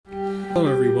Hello,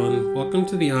 everyone. Welcome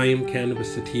to the I Am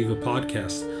Cannabis Sativa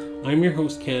podcast. I'm your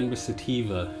host, Cannabis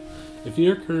Sativa. If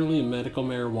you're currently a medical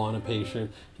marijuana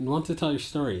patient and want to tell your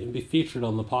story and be featured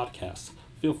on the podcast,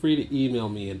 feel free to email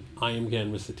me at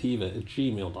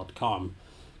iamcannabissativa@gmail.com.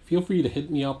 Feel free to hit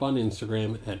me up on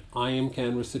Instagram at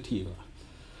iamcannabissativa.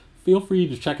 Feel free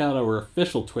to check out our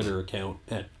official Twitter account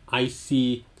at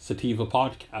IC Sativa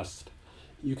Podcast.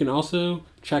 You can also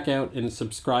check out and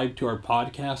subscribe to our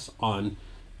podcast on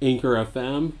Anchor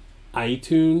FM,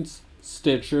 iTunes,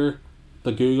 Stitcher,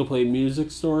 the Google Play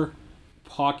Music Store,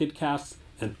 Pocket Casts,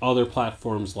 and other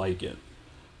platforms like it.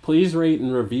 Please rate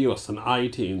and review us on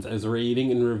iTunes, as rating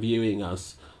and reviewing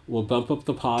us will bump up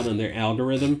the pod on their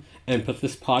algorithm and put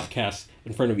this podcast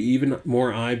in front of even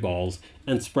more eyeballs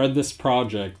and spread this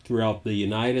project throughout the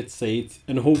United States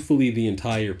and hopefully the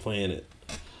entire planet.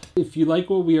 If you like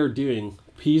what we are doing,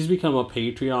 please become a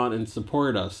Patreon and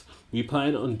support us. We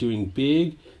plan on doing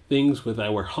big things with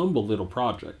our humble little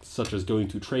projects, such as going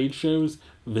to trade shows,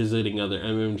 visiting other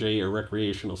MMJ or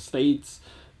recreational states,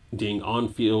 doing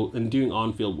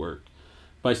on-field work.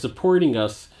 By supporting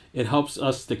us, it helps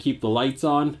us to keep the lights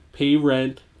on, pay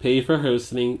rent, pay for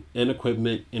hosting and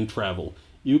equipment, and travel.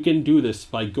 You can do this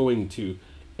by going to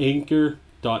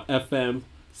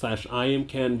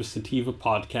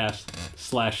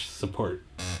anchor.fm/IamCannabisSativa/podcast/support.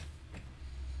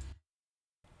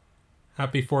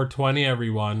 Happy 420,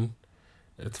 everyone.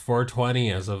 It's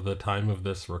 420 as of the time of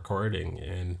this recording,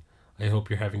 and I hope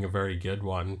you're having a very good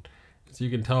one. As you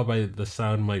can tell by the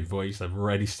sound of my voice, I've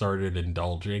already started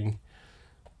indulging.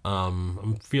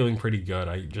 I'm feeling pretty good.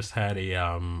 I just had a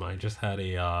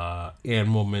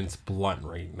Animal Mints blunt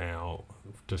right now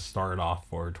to start off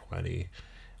 420,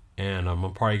 and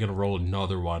I'm probably gonna roll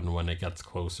another one when it gets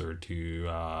closer to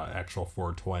actual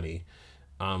 420.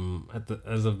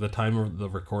 As of the time of the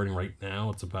recording right now,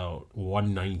 it's about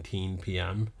 1:19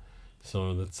 p.m.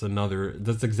 So that's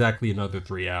exactly another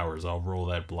 3 hours. I'll roll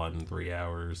that blunt in 3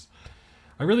 hours.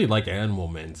 I really like Animal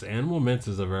Mints. Animal Mints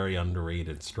is a very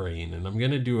underrated strain, and I'm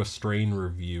gonna do a strain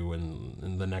review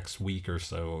in the next week or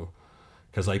so,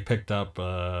 because I picked up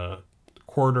a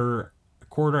quarter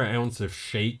ounce of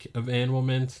shake of Animal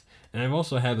Mints, and I've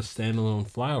also had a standalone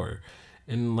flower.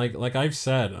 And like I've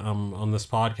said on this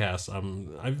podcast,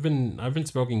 I've been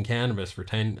smoking cannabis for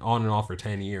 10 on and off for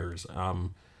 10 years.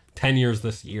 10 years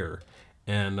this year,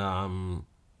 and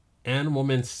Animal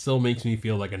Mint still makes me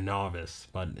feel like a novice,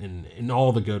 but in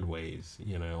all the good ways,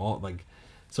 all like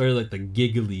sort of like the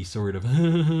giggly sort of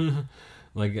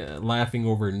like laughing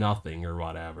over nothing or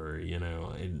whatever,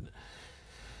 and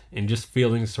just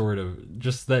feeling sort of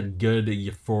just that good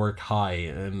euphoric high,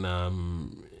 and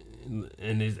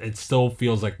it still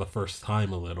feels like the first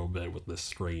time a little bit with this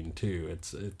strain too.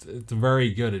 It's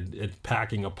very good at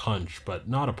packing a punch, but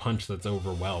not a punch that's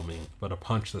overwhelming, but a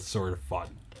punch that's sort of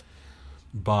fun.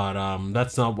 But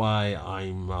that's not why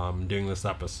I'm doing this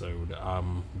episode.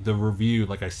 The review,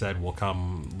 like I said, will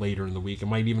come later in the week. It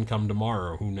might even come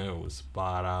tomorrow. Who knows?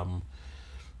 But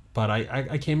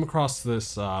I came across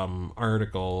this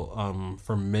article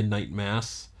from Midnight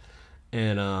Mass,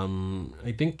 and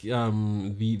I think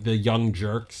the Young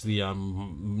Jerks, the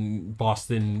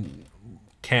Boston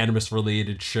cannabis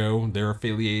related show, they're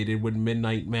affiliated with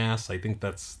Midnight Mass. I think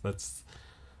that's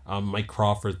Mike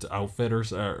Crawford's outfit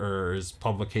or his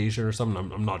publication or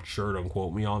something. I'm not sure. Don't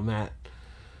quote me on that.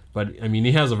 But I mean,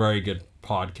 he has a very good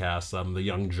podcast, the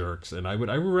Young Jerks, and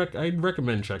I'd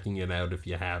recommend checking it out if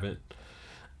you haven't.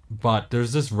 But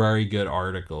there's this very good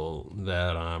article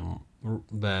that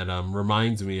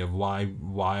reminds me of why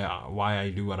I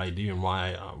do what I do, and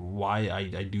why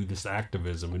I do this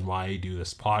activism, and why I do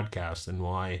this podcast, and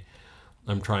why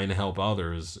I'm trying to help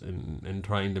others and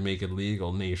trying to make it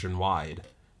legal nationwide.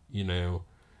 I'm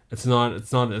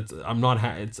not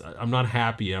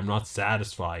happy. I'm not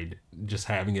satisfied just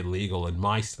having it legal in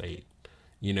my state.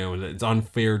 It's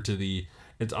unfair to the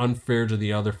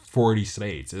other 40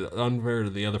 states. It's unfair to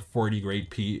the other 40 great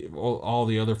people, all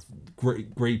the other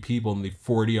great people in the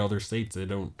 40 other states that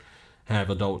don't have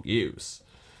adult use.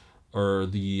 Or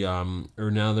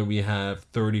now that we have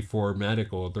 34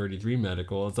 medical, 33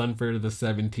 medical, it's unfair to the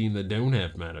 17 that don't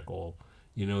have medical.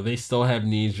 They still have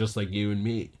needs just like you and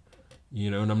me.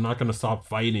 And I'm not going to stop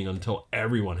fighting until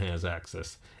everyone has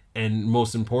access. And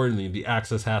most importantly, the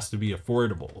access has to be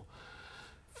affordable.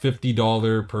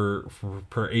 $50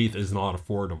 per eighth is not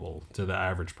affordable to the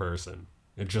average person.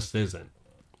 It just isn't.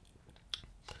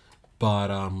 But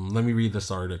let me read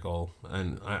this article,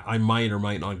 and I might or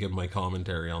might not give my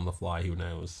commentary on the fly, who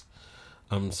knows.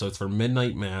 So it's for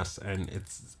Midnight Mass, and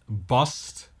it's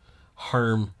bust,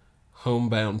 harm,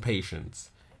 homebound patients,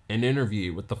 an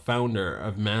interview with the founder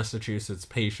of Massachusetts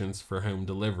Patients for Home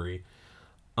Delivery.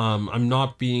 I'm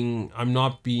not being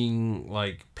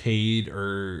like paid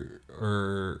or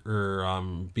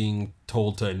being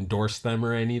told to endorse them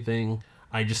or anything.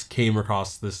 I just came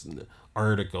across this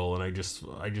article and I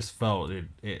just felt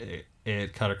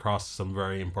it cut across some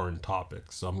very important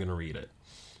topics, so I'm gonna read it.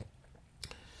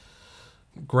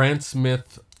 Grant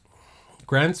Smith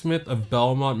of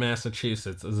Belmont,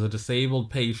 Massachusetts, is a disabled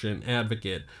patient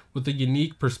advocate with a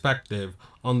unique perspective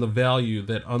on the value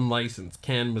that unlicensed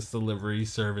cannabis delivery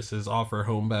services offer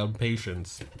homebound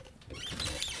patients.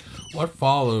 What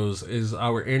follows is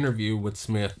our interview with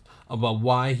Smith about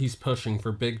why he's pushing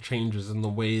for big changes in the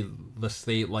way the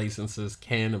state licenses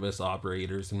cannabis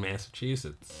operators in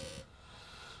Massachusetts.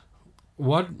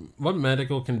 What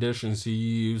medical conditions do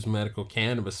you use medical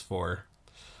cannabis for?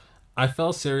 I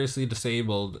fell seriously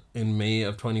disabled in May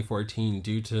of 2014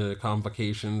 due to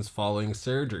complications following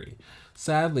surgery.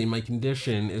 Sadly, my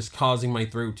condition is causing my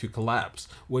throat to collapse,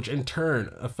 which in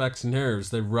turn affects nerves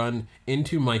that run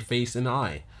into my face and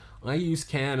eye. I use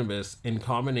cannabis in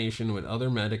combination with other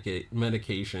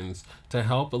medications to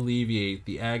help alleviate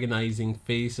the agonizing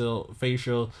facial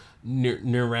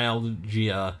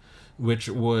neuralgia, which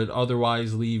would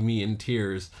otherwise leave me in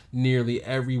tears nearly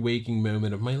every waking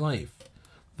moment of my life.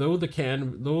 Through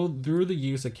the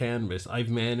use of cannabis, I've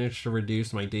managed to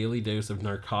reduce my daily dose of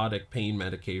narcotic pain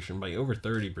medication by over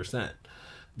 30%.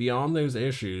 Beyond those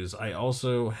issues, I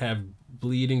also have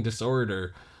bleeding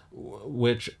disorder,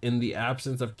 which in the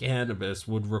absence of cannabis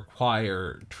would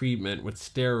require treatment with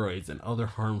steroids and other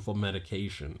harmful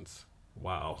medications.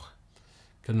 Wow.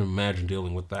 Couldn't imagine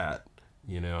dealing with that.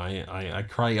 You know, I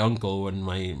cry uncle when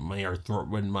my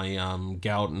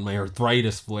gout and my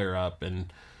arthritis flare up,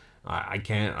 and I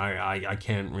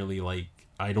can't really, like,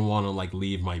 I don't want to, like,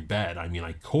 leave my bed. I mean,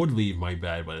 I could leave my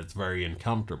bed, but it's very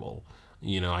uncomfortable.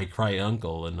 You know, I cry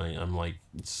uncle and I'm like,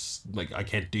 it's like I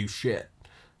can't do shit.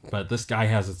 But this guy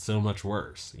has it so much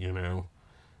worse, you know.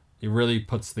 It really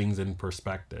puts things in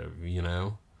perspective, you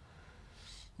know.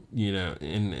 You know,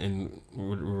 in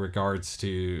regards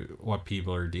to what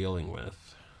people are dealing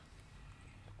with.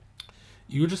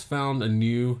 You just found a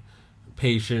new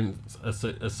patient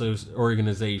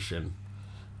organization.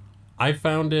 I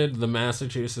founded the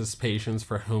Massachusetts Patients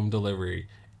for Home Delivery,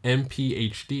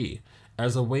 MPHD,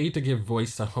 as a way to give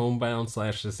voice to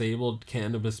homebound/disabled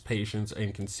cannabis patients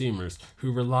and consumers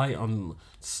who rely on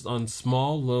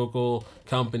small local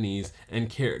companies and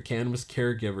cannabis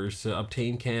caregivers to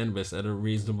obtain cannabis at a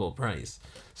reasonable price.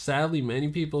 Sadly, many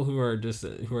people who are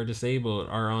disabled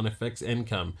are on a fixed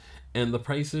income, and the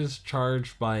prices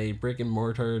charged by brick and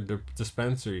mortar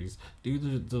dispensaries, due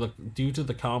to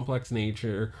the complex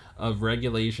nature of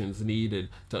regulations needed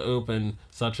to open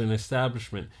such an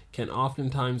establishment, can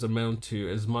oftentimes amount to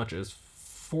as much as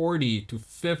 40 to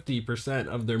 50%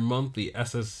 of their monthly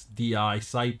SSDI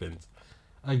stipends.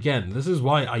 Again, this is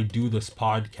why I do this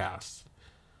podcast.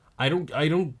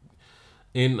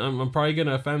 And I'm probably going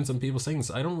to offend some people saying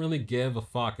this. I don't really give a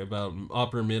fuck about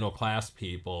upper middle class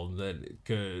people that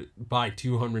could buy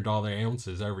 $200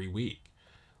 ounces every week.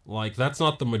 Like, that's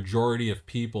not the majority of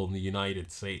people in the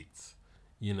United States.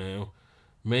 You know,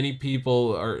 many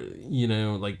people are, you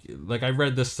know, like I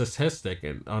read this statistic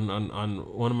on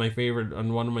one of my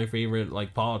favorite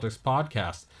like politics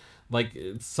podcasts. Like,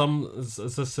 it's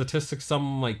a statistic,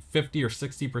 some like 50 or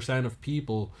 60% of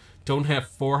people don't have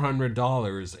 $400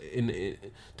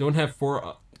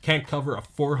 can't cover a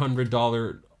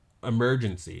 $400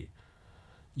 emergency,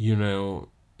 you know,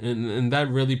 and that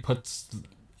really puts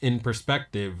in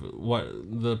perspective what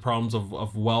the problems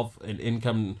of wealth and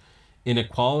income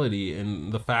inequality,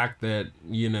 and the fact that,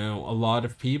 you know, a lot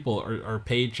of people are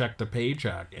paycheck to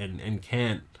paycheck and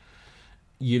can't,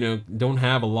 you know, don't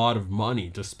have a lot of money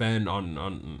to spend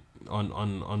on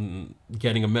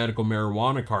getting a medical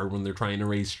marijuana card when they're trying to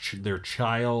raise their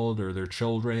child or their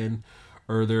children,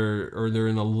 or they're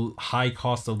in a high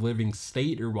cost of living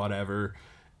state or whatever,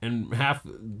 and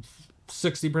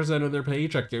 60% of their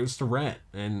paycheck goes to rent,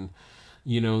 and,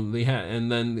 you know,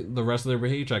 and then the rest of their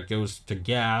paycheck goes to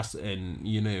gas and,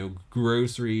 you know,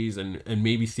 groceries and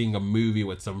maybe seeing a movie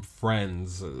with some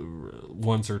friends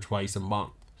once or twice a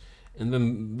month. And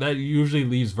then that usually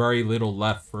leaves very little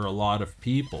left for a lot of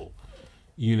people,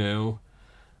 you know.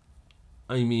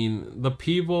 I mean, the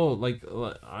people, like,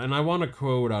 and I want to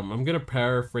quote, I'm going to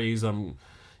paraphrase,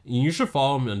 you should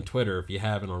follow him on Twitter if you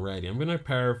haven't already. I'm going to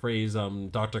paraphrase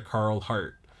Dr. Carl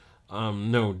Hart.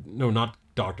 No, not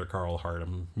Dr. Carl Hart,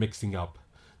 I'm mixing up.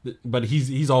 But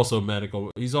he's also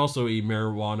medical, he's also a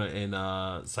marijuana and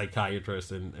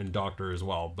psychiatrist and doctor as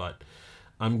well, but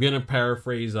I'm gonna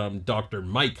paraphrase Dr.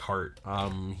 Mike Hart.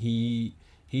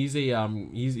 He's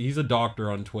a doctor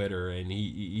on Twitter, and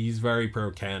he's very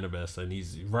pro cannabis, and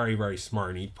he's very, very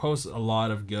smart, and he posts a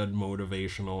lot of good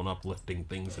motivational and uplifting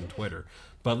things on Twitter.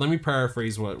 But let me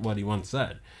paraphrase what he once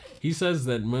said. He says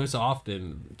that most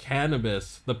often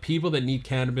cannabis, the people that need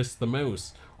cannabis the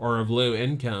most are of low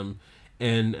income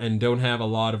and don't have a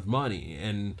lot of money,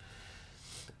 and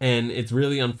it's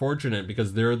really unfortunate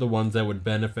because they're the ones that would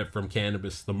benefit from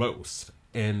cannabis the most.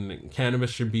 And cannabis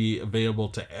should be available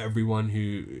to everyone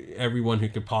who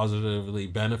could positively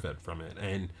benefit from it.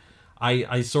 And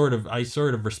I sort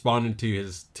of responded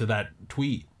to that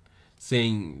tweet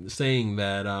saying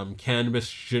that cannabis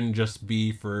shouldn't just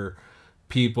be for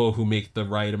people who make the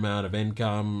right amount of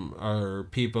income, or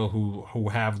people who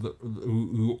have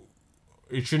who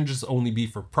it shouldn't just only be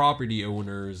for property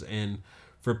owners and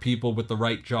for people with the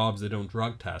right jobs that don't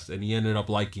drug test. And he ended up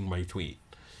liking my tweet.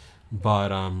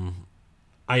 But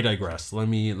I digress. Let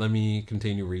me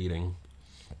continue reading.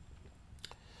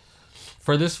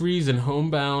 For this reason,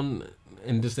 homebound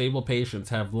and disabled patients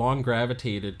have long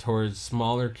gravitated towards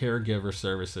smaller caregiver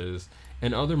services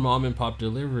and other mom and pop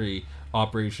delivery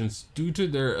operations due to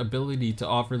their ability to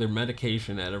offer their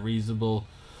medication at a reasonable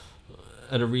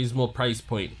price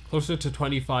point, closer to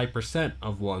 25%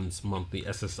 of one's monthly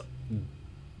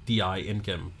SSDI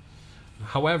income.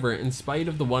 However, in spite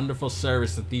of the wonderful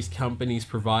service that these companies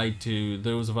provide to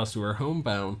those of us who are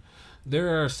homebound,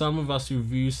 there are some who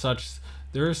view such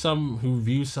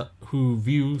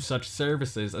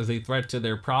services as a threat to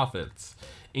their profits,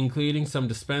 including some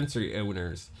dispensary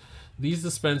owners. These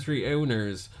dispensary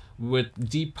owners, with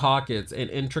deep pockets and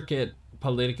intricate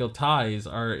political ties,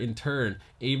 are in turn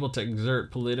able to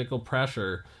exert political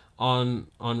pressure on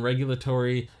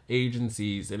regulatory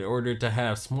agencies in order to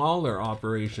have smaller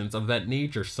operations of that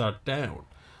nature shut down.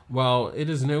 While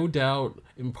it is no doubt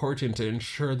important to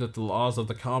ensure that the laws of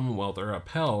the Commonwealth are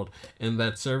upheld and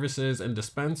that services and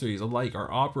dispensaries alike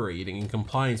are operating in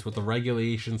compliance with the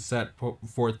regulations set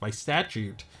forth by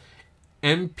statute,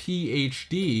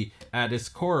 MPHD at its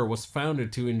core was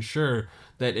founded to ensure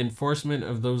that enforcement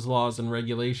of those laws and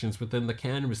regulations within the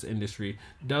cannabis industry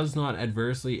does not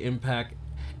adversely impact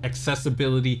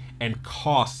accessibility and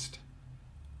cost.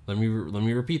 Let me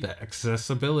repeat that.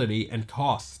 Accessibility and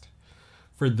cost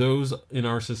for those in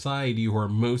our society who are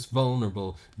most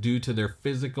vulnerable due to their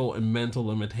physical and mental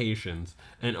limitations,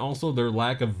 and also their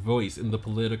lack of voice in the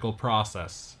political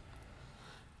process.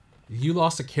 You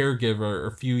lost a caregiver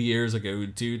a few years ago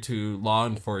due to law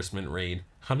enforcement raid.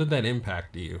 How did that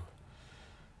impact you?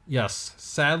 Yes,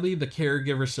 sadly, the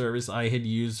caregiver service I had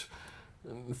used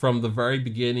from the very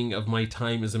beginning of my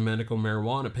time as a medical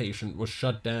marijuana patient was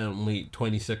shut down late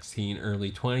 2016, early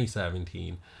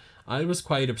 2017. I was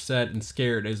quite upset and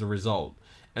scared as a result,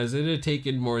 as it had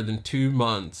taken more than 2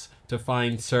 months to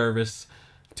find that service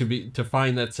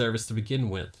to begin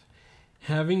with.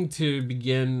 Having to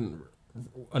begin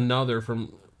another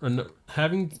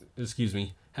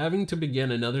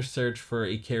search for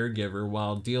a caregiver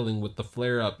while dealing with the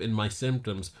flare-up in my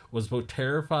symptoms was both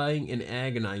terrifying and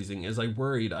agonizing, as I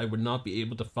worried I would not be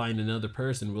able to find another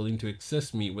person willing to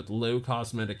assist me with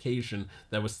low-cost medication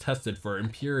that was tested for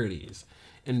impurities.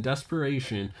 In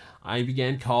desperation, I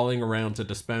began calling around to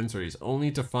dispensaries,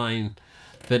 only to find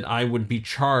that I would be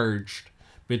charged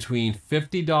between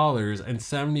 $50 and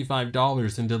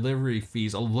 $75 in delivery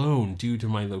fees alone due to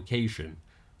my location.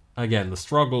 Again, the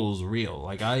struggle is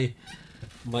real. I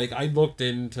looked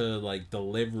into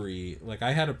delivery.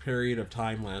 I had a period of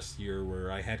time last year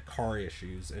where I had car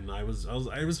issues, and I was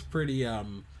pretty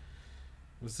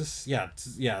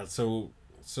so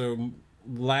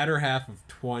latter half of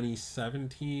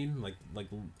 2017,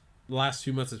 last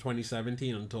 2 months of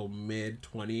 2017 until mid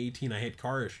 2018, I had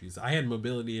car issues. I had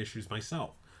mobility issues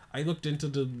myself. I looked into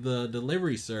the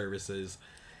delivery services,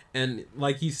 and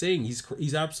like he's saying,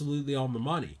 he's absolutely on the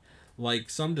money.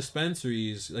 Some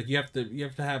dispensaries, you have to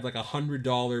have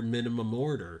 $100 minimum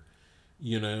order,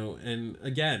 and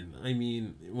again, I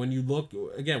mean, when you look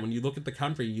at the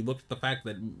country, you look at the fact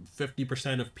that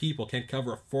 50% of people can't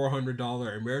cover a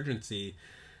 $400 emergency.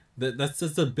 That's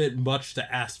just a bit much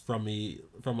to ask from a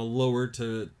lower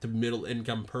to middle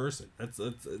income person.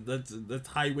 That's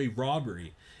highway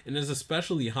robbery, and it's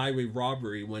especially highway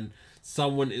robbery when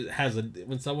someone is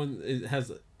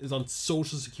on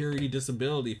Social Security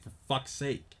disability, for fuck's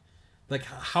sake.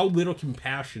 How little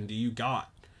compassion do you got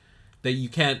that you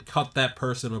can't cut that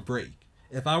person a break?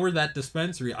 If I were that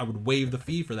dispensary, I would waive the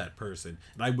fee for that person,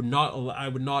 and I would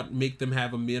not make them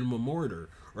have a minimum order,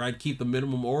 or I'd keep the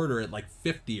minimum order at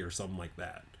 50 or something like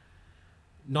that.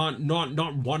 not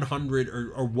 $100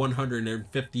 or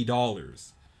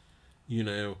 $150. You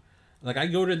know, like I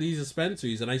go to these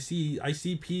dispensaries and I see I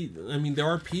mean, there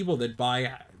are people that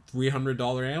buy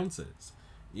 $300 ounces,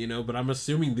 you know, but I'm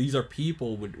assuming these are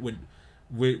people with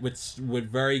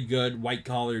very good white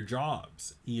collar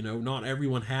jobs. You know, not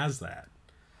everyone has that.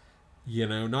 You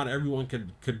know, not everyone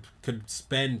could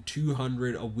spend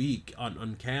 $200 a week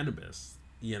on cannabis.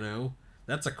 You know,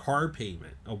 that's a car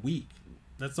payment a week.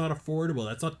 That's not affordable.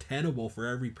 That's not tenable for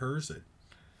every person.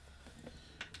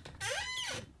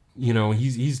 You know,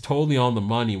 he's totally on the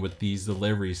money with these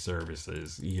delivery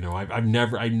services. You know, I've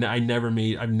never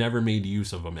made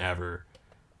use of them ever.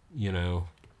 You know.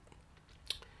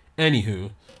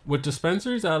 Anywho, with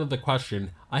dispensaries out of the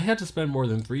question, I had to spend more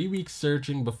than 3 weeks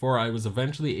searching before I was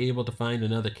eventually able to find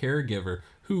another caregiver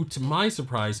who, to my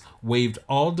surprise, waived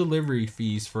all delivery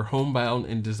fees for homebound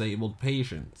and disabled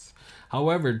patients.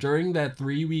 However, during that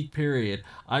 3-week period,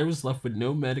 I was left with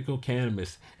no medical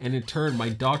cannabis, and in turn, my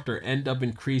doctor ended up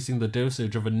increasing the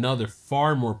dosage of another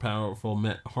far more powerful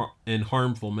and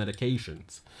harmful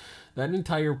medications. That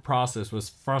entire process was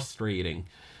frustrating,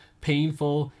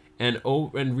 painful, and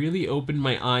really opened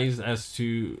my eyes as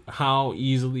to how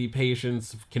easily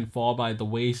patients can fall by the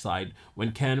wayside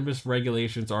when cannabis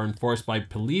regulations are enforced by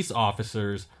police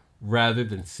officers rather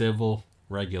than civil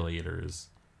regulators.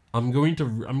 I'm going to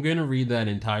read that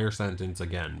entire sentence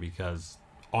again because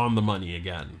on the money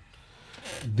again.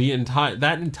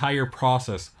 That entire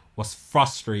process was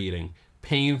frustrating,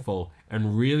 painful,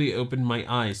 and really opened my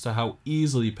eyes to how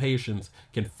easily patients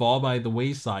can fall by the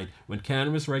wayside when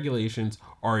cannabis regulations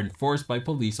are enforced by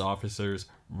police officers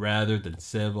rather than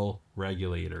civil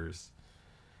regulators.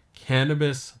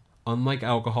 Cannabis, unlike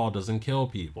alcohol, doesn't kill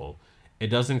people. It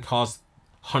doesn't cause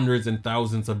hundreds and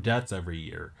thousands of deaths every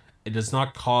year. It does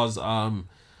not cause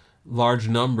large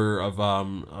number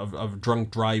of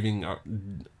drunk driving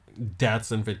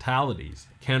deaths and fatalities.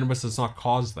 Cannabis does not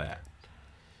cause that.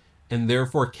 And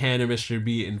therefore cannabis should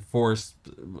be enforced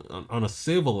on a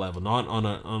civil level, not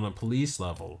on a police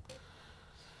level.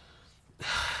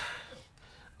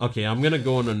 Okay, I'm going to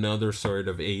go on another sort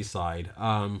of A-side.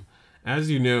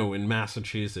 As you know, in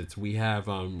Massachusetts, we have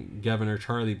Governor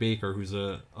Charlie Baker, who's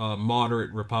a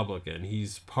moderate Republican.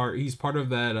 He's part of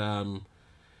that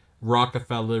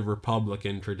Rockefeller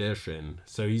Republican tradition.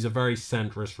 So he's a very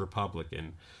centrist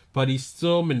Republican. But he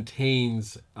still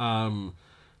maintains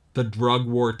the drug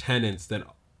war tenets that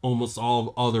almost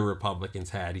all other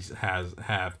Republicans have.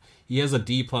 He has a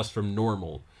D+ from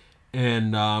NORML.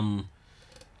 And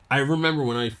I remember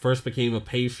when I first became a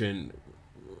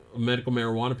medical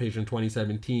marijuana patient in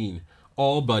 2017,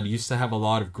 Allbud used to have a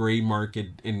lot of gray market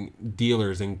and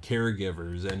dealers and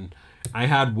caregivers, and I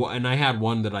had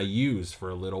one that I used for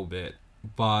a little bit,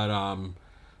 but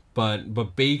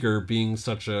Baker, being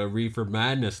such a reefer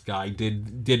madness guy,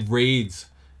 did raids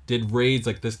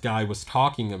like this guy was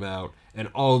talking about, and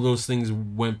all those things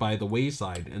went by the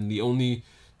wayside, and the only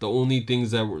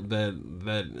things that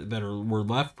were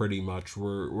left pretty much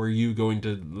were you going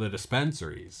to the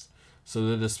dispensaries. So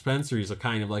the dispensaries are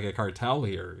kind of like a cartel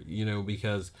here, you know,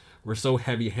 because we're so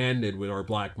heavy-handed with our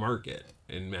black market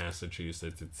in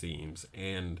Massachusetts, it seems.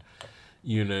 And,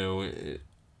 you know,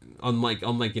 unlike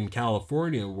in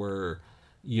California, where,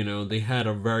 you know, they had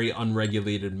a very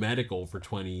unregulated medical for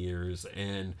 20 years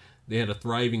and they had a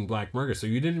thriving black market. So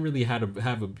you didn't really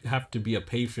have to be a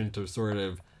patient to sort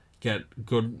of get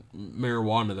good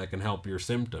marijuana that can help your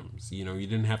symptoms. You know, you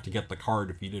didn't have to get the card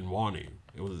if you didn't want to.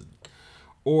 It was...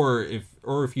 Or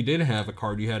if you did have a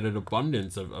card, you had an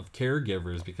abundance of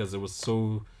caregivers because it was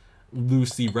so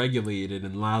loosely regulated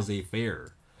and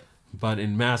laissez-faire. But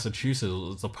in Massachusetts,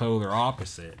 it's the polar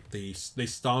opposite. They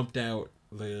stomped out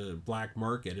the black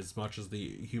market as much as they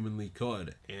humanly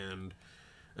could, and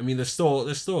I mean there's still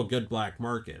a good black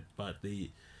market, but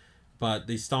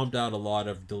they stomped out a lot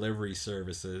of delivery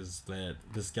services that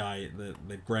this guy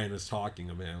that Grant is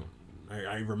talking about.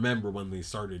 I remember when they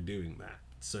started doing that,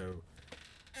 so.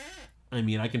 I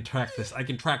mean, I can track this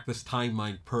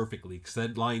timeline perfectly because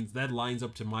that lines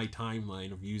up to my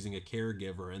timeline of using a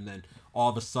caregiver and then all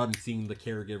of a sudden seeing the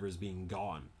caregivers being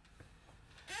gone.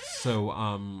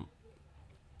 So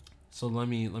let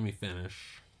me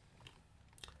finish.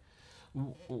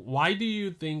 Why do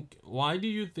you think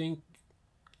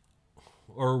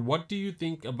or what do you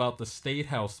think about the State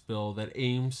House bill that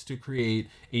aims to create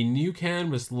a new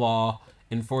cannabis law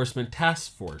enforcement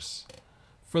task force?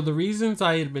 For the reasons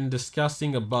I had been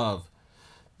discussing above,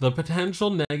 the potential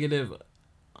negative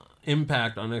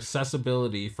impact on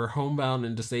accessibility for homebound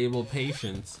and disabled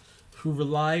patients who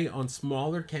rely on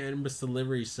smaller cannabis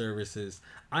delivery services,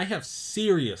 I have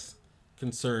serious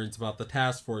concerns about the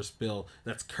task force bill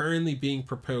that's currently being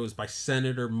proposed by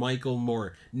Senator Michael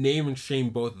Moore. Name and shame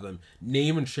both of them.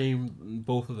 Name and shame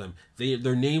both of them. They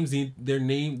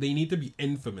need to be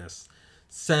infamous.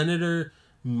 Senator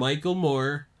Michael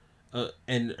Moore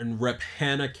and Rep.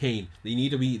 Hannah Kane. They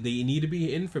need to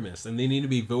be infamous, and they need to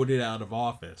be voted out of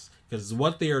office, because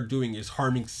what they are doing is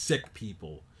harming sick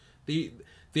people.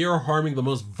 They are harming the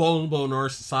most vulnerable in our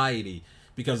society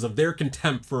because of their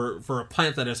contempt for a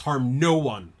plant that has harmed no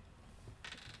one.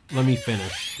 Let me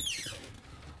finish.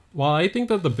 While I think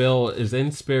that the bill is in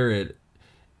his spirit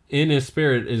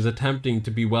is attempting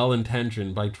to be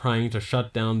well-intentioned by trying to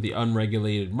shut down the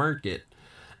unregulated market,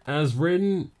 as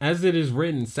it is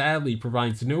written, sadly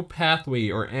provides no pathway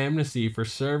or amnesty for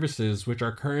services which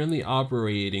are currently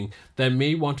operating that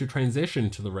may want to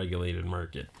transition to the regulated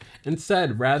market.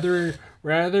 Instead, rather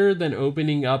than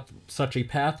opening up such a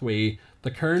pathway,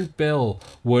 the current bill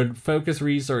would focus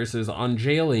resources on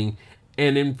jailing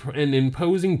and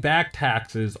imposing back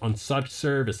taxes on such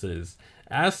services.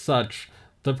 As such,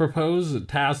 the proposed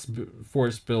task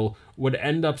force bill would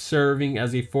end up serving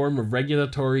as a form of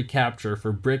regulatory capture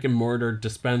for brick-and-mortar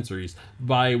dispensaries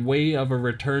by way of a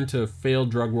return to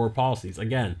failed drug war policies.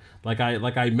 Again, like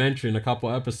I mentioned a couple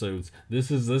episodes,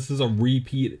 this is a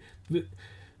repeat.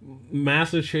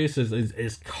 Massachusetts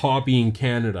is copying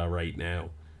Canada right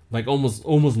now, like almost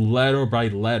letter by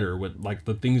letter, with like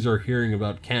the things they're hearing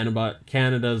about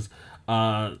Canada's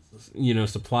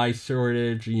supply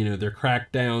shortage, their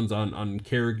crackdowns on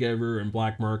caregiver and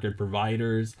black market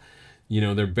providers,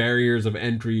 their barriers of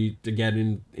entry to get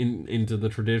into the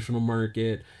traditional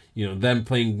market, them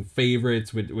playing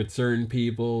favorites with certain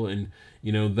people, and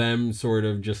them sort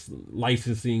of just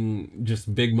licensing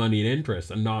just big money and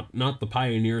interest, and not the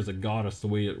pioneers that got us the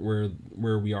way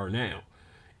where we are now.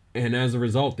 And as a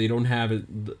result, they don't have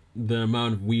the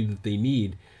amount of weed that they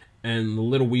need. And the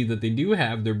little weed that they do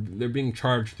have, they're being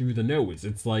charged through the nose.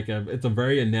 It's a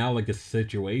very analogous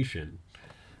situation.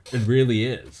 It really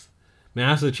is.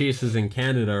 Massachusetts and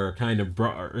Canada are kind of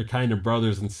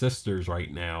brothers and sisters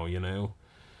right now.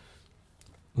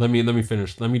 Let me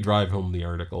finish. Let me drive home the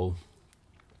article.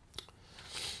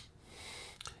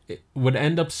 It would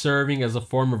end up serving as a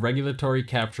form of regulatory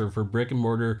capture for brick and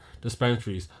mortar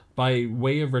dispensaries by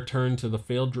way of return to the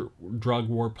failed drug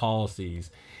war policies.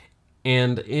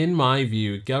 And in my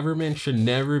view, government should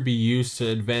never be used to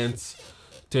advance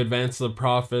the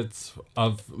profits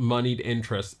of moneyed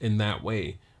interests in that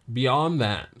way. Beyond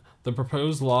that, the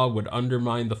proposed law would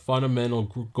undermine the fundamental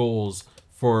goals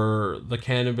for the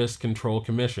Cannabis Control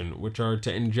Commission, which are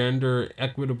to engender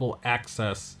equitable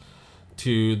access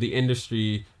to the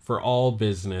industry for all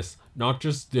business, not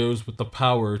just those with the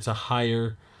power to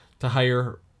hire,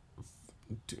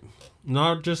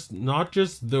 not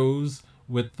just those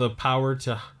with the power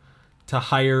to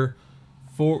hire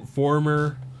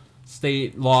former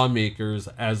state lawmakers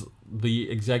as the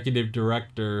executive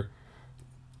director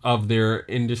of their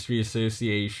industry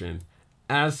association.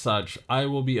 As such, I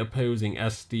will be opposing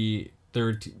SD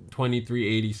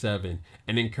 2387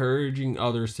 and encouraging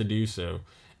others to do so,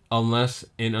 unless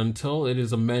and until it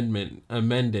is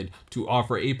amended to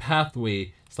offer a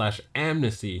pathway /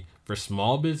 amnesty for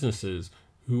small businesses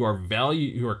who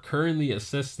are currently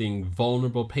assisting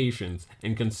vulnerable patients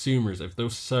and consumers if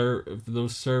those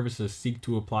services seek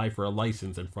to apply for a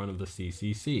license in front of the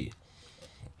CCC.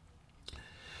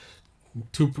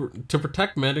 To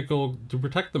protect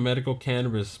the medical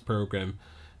cannabis program,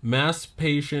 Mass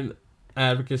Patient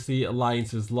Advocacy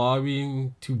Alliance is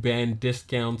lobbying to ban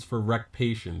discounts for rec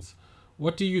patients.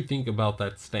 What do you think about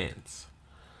that stance?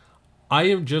 I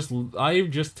have just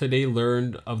today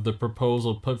learned of the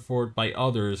proposal put forward by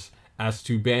others as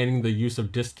to banning the use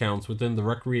of discounts within the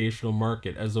recreational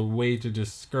market as a way to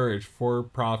discourage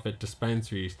for-profit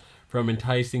dispensaries from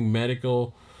enticing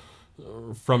medical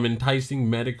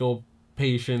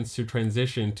patients to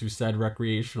transition to said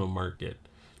recreational market.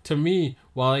 To me,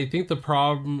 while I think the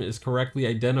problem is correctly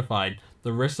identified,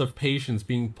 the risk of patients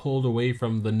being pulled away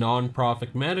from the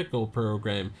non-profit medical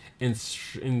program in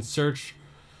search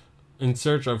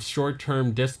of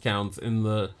short-term discounts in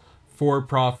the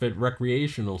for-profit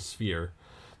recreational sphere.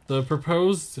 The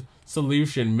proposed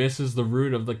solution misses the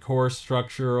root of the core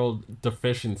structural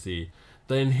deficiency,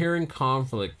 the inherent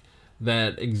conflict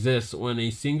that exists when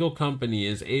a single company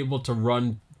is able to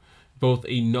run both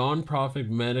a non-profit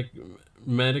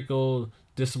medical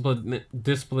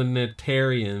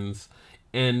disciplinarians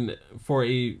and for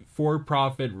a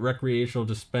for-profit recreational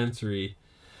dispensary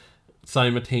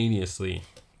simultaneously.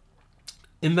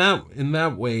 In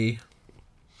that way,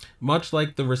 much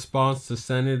like the response to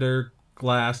Senator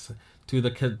Glass to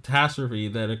the catastrophe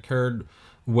that occurred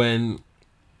when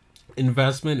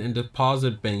investment and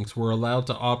deposit banks were allowed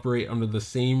to operate under the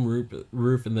same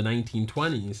roof in the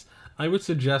 1920s, I would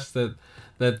suggest that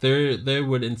there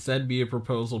would instead be a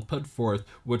proposal put forth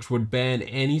which would ban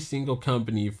any single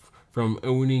company from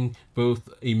owning both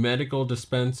a medical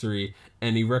dispensary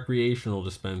and a recreational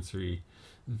dispensary.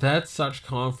 That such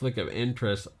conflict of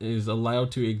interest is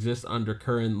allowed to exist under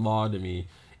current law to me,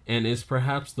 and is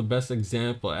perhaps the best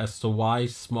example as to why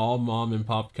small mom and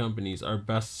pop companies are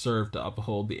best served to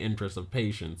uphold the interests of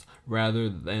patients rather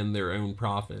than their own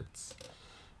profits.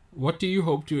 What do you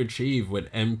hope to achieve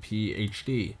with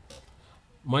MPHD?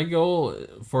 My goal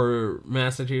for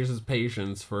Massachusetts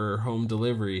patients for home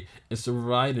delivery is to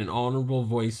provide an honorable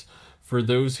voice for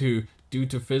those who, due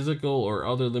to physical or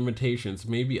other limitations,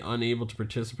 may be unable to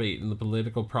participate in the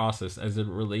political process as it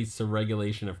relates to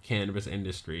regulation of cannabis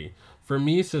industry. For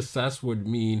me, success would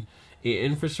mean an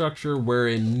infrastructure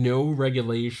wherein no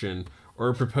regulation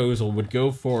or proposal would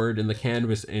go forward in the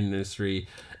cannabis industry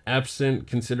absent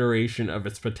consideration of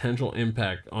its potential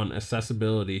impact on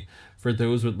accessibility for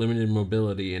those with limited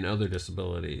mobility and other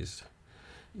disabilities.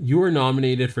 You were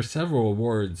nominated for several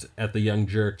awards at the Young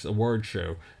Jerks Award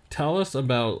Show. Tell us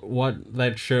about what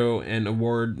that show and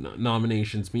award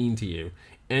nominations mean to you.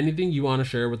 Anything you want to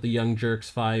share with the Young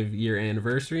Jerks 5-year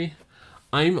anniversary?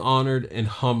 I'm honored and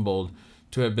humbled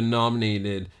to have been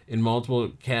nominated in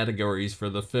multiple categories for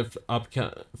the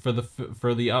upcoming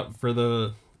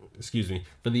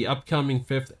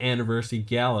 5th anniversary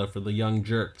gala for the Young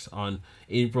Jerks on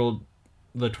April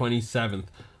the 27th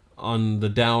on the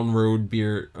Downroad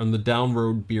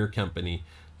Beer Company,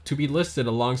 to be listed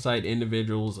alongside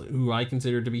individuals who I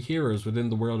consider to be heroes within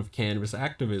the world of cannabis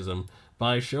activism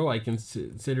by a show I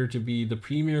consider to be the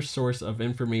premier source of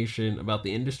information about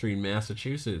the industry in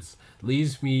Massachusetts,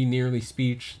 leaves me nearly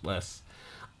speechless.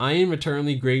 I am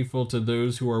eternally grateful to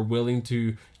those who are willing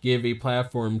to give a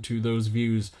platform to those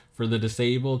views for the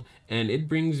disabled, and it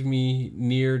brings me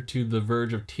near to the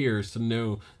verge of tears to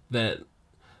know that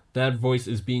that voice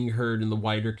is being heard in the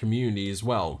wider community as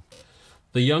well.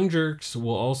 The Young Jerks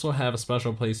will also have a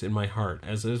special place in my heart,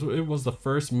 as it was the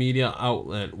first media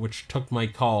outlet which took my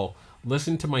call,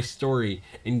 listened to my story,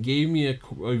 and gave me a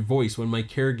voice when my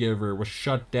caregiver was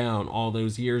shut down all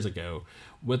those years ago.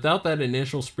 Without that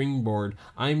initial springboard,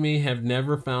 I may have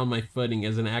never found my footing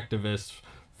as an activist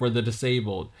for the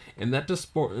disabled, and that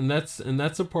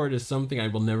support is something I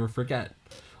will never forget.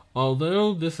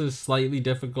 Although this is slightly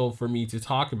difficult for me to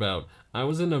talk about, I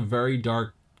was in a very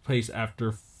dark place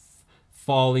after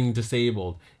falling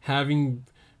disabled. Having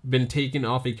been taken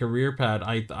off a career path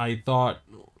I thought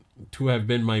to have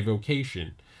been my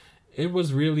vocation. It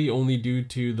was really only due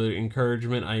to the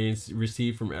encouragement I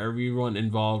received from everyone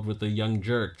involved with the Young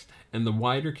Jerks and the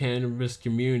wider cannabis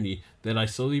community that I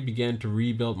slowly began to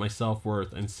rebuild my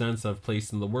self-worth and sense of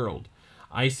place in the world.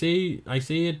 I say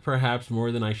it perhaps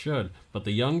more than I should, but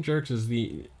the Young Jerks is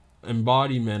the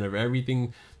embodiment of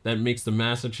everything that makes the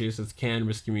Massachusetts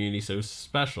cannabis community so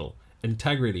special: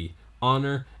 integrity,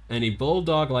 honor, and a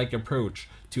bulldog-like approach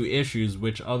to issues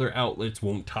which other outlets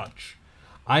won't touch.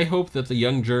 I hope that the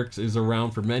Young Jerks is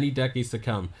around for many decades to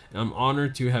come, and I'm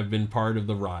honored to have been part of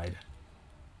the ride.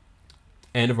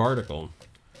 End of article.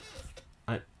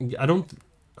 I don't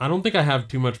think I have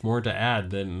too much more to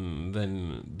add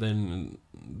than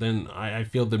I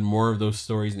feel that more of those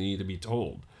stories need to be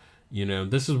told. You know,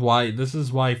 this is why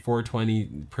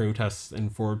 420 protests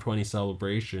and 420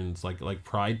 celebrations like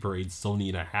Pride parades still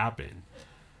need to happen.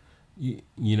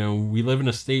 You know, we live in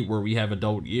a state where we have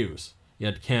adult use,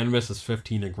 yet cannabis is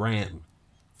 $15 a gram.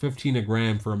 $15 a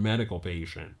gram for a medical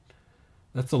patient.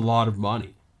 That's a lot of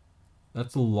money.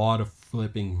 That's a lot of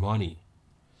flipping money.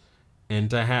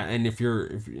 And if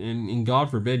God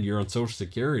forbid you're on Social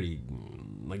Security,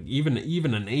 like even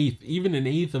an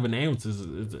eighth of an ounce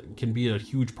can be a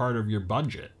huge part of your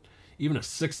budget. Even a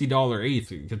 $60 eighth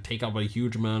could take up a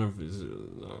huge amount of,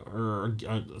 or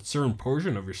a certain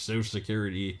portion of your Social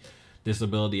Security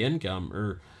disability income,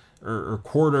 or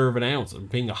quarter of an ounce,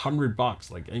 paying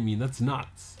 $100. Like, I mean, that's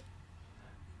nuts.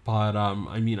 But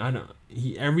I mean,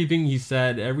 everything he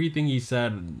said,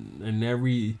 and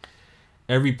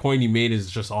every point he made is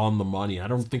just on the money. I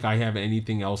don't think I have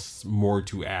anything else more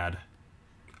to add.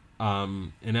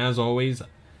 And as always,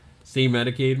 stay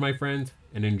medicated, my friends,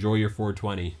 and enjoy your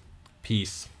 420.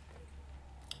 Peace.